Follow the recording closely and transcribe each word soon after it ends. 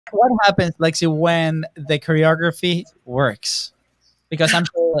what happens, Lexi, when the choreography works? Because I'm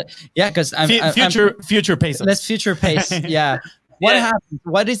sure, yeah, because future pace. Let's future pace. Yeah. What happens?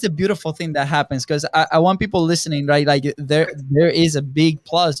 What is the beautiful thing that happens? Because I want people listening, right? Like there is a big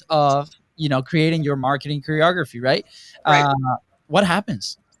plus of, you know, creating your marketing choreography, right? Right. What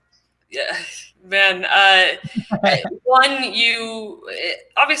happens? Yeah, man. One,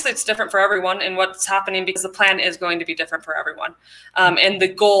 obviously it's different for everyone and what's happening, because the plan is going to be different for everyone, and the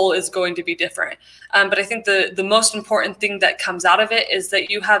goal is going to be different. But I think the most important thing that comes out of it is that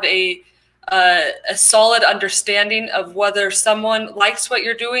you have a solid understanding of whether someone likes what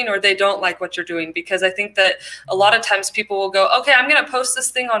you're doing or they don't like what you're doing. Because I think that a lot of times people will go, okay, I'm going to post this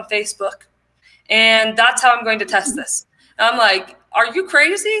thing on Facebook, and that's how I'm going to test this. And I'm like, are you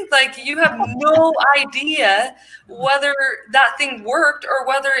crazy? Like, you have no idea whether that thing worked or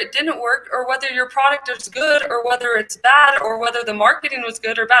whether it didn't work, or whether your product is good or whether it's bad, or whether the marketing was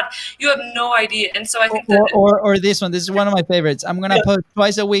good or bad. You have no idea. And so I think that or this one. This is one of my favorites. I'm gonna post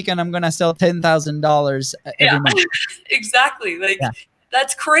twice a week and I'm gonna sell $10,000 every month. Exactly. Like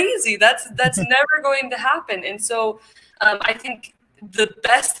that's crazy. That's never going to happen. And so I think the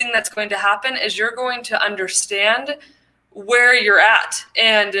best thing that's going to happen is you're going to understand where you're at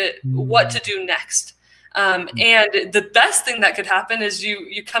and what to do next. And the best thing that could happen is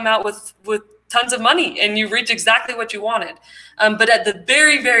you come out with tons of money and you reach exactly what you wanted. But at the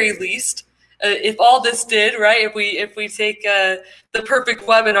very, very least, if all this did, right, if we take the perfect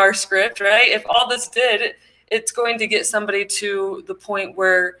webinar script, right, if all this did, it's going to get somebody to the point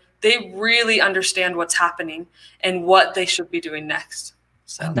where they really understand what's happening and what they should be doing next.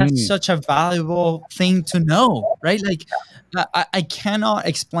 So that's such a valuable thing to know, right? Like, I cannot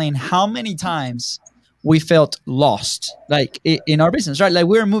explain how many times we felt lost, like in our business, right? Like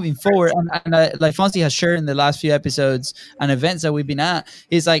we're moving forward, and like Fonzie has shared in the last few episodes and events that we've been at,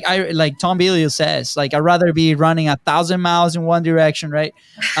 is like like Tom Billieu says, like I'd rather be running 1,000 miles in one direction, right?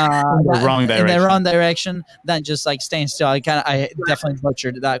 In the wrong direction than just like staying still. I definitely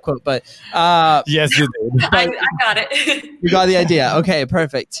butchered that quote, but yes, you did. I got it. You got the idea. Okay,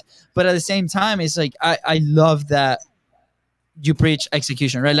 perfect. But at the same time, it's like I love that you preach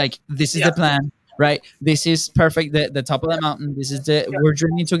execution, right? Like this is the plan. Right. This is perfect. The top of the mountain. This is we're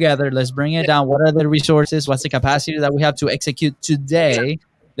dreaming together. Let's bring it down. What are the resources? What's the capacity that we have to execute today?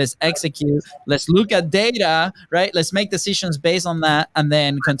 Let's execute. Let's look at data, right? Let's make decisions based on that and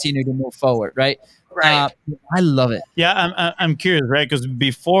then continue to move forward. Right. Right. I love it. Yeah. I'm curious, right? Because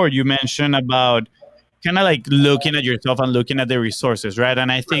before you mentioned about kind of like looking at yourself and looking at the resources, right?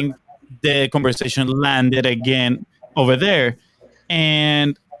 And I think the conversation landed again over there.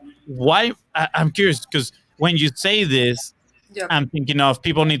 And why? I'm curious, because when you say this, I'm thinking of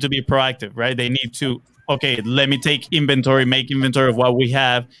people need to be proactive, right? They need to, okay, let me take inventory, make inventory of what we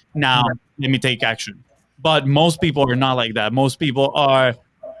have. Now, let me take action. But most people are not like that. Most people are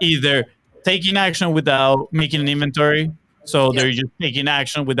either taking action without making an inventory. So they're just taking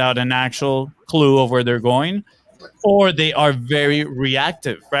action without an actual clue of where they're going. Or they are very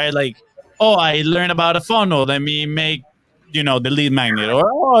reactive, right? Like, oh, I learned about a funnel. Let me make, you know, the lead magnet, or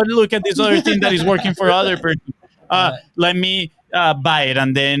oh, look at this other thing that is working for other person. Let me buy it,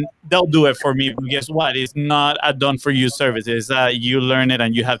 and then they'll do it for me. But guess what? It's not a done for you service. It's you learn it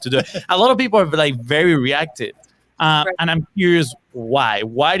and you have to do it. A lot of people are like very reactive, and I'm curious why.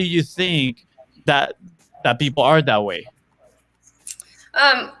 Why do you think that people are that way?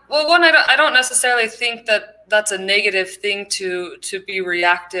 Well, one, I don't necessarily think that that's a negative thing to be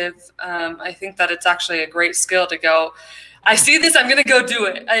reactive. I think that it's actually a great skill to go, I see this, I'm going to go do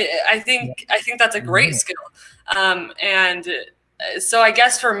it. I think that's a great skill. And so I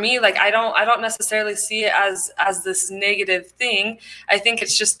guess for me, like, I don't necessarily see it as this negative thing. I think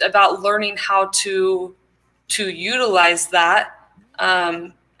it's just about learning how to utilize that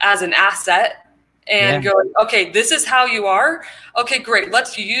as an asset and going, okay, this is how you are. Okay, great.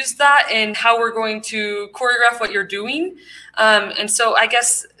 Let's use that in how we're going to choreograph what you're doing. And so I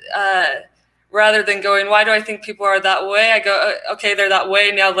guess rather than going, why do I think people are that way? I go, okay, they're that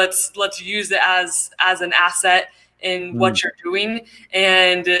way. Now let's use it as an asset in what you're doing.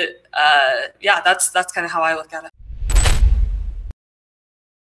 And yeah, that's kind of how I look at it.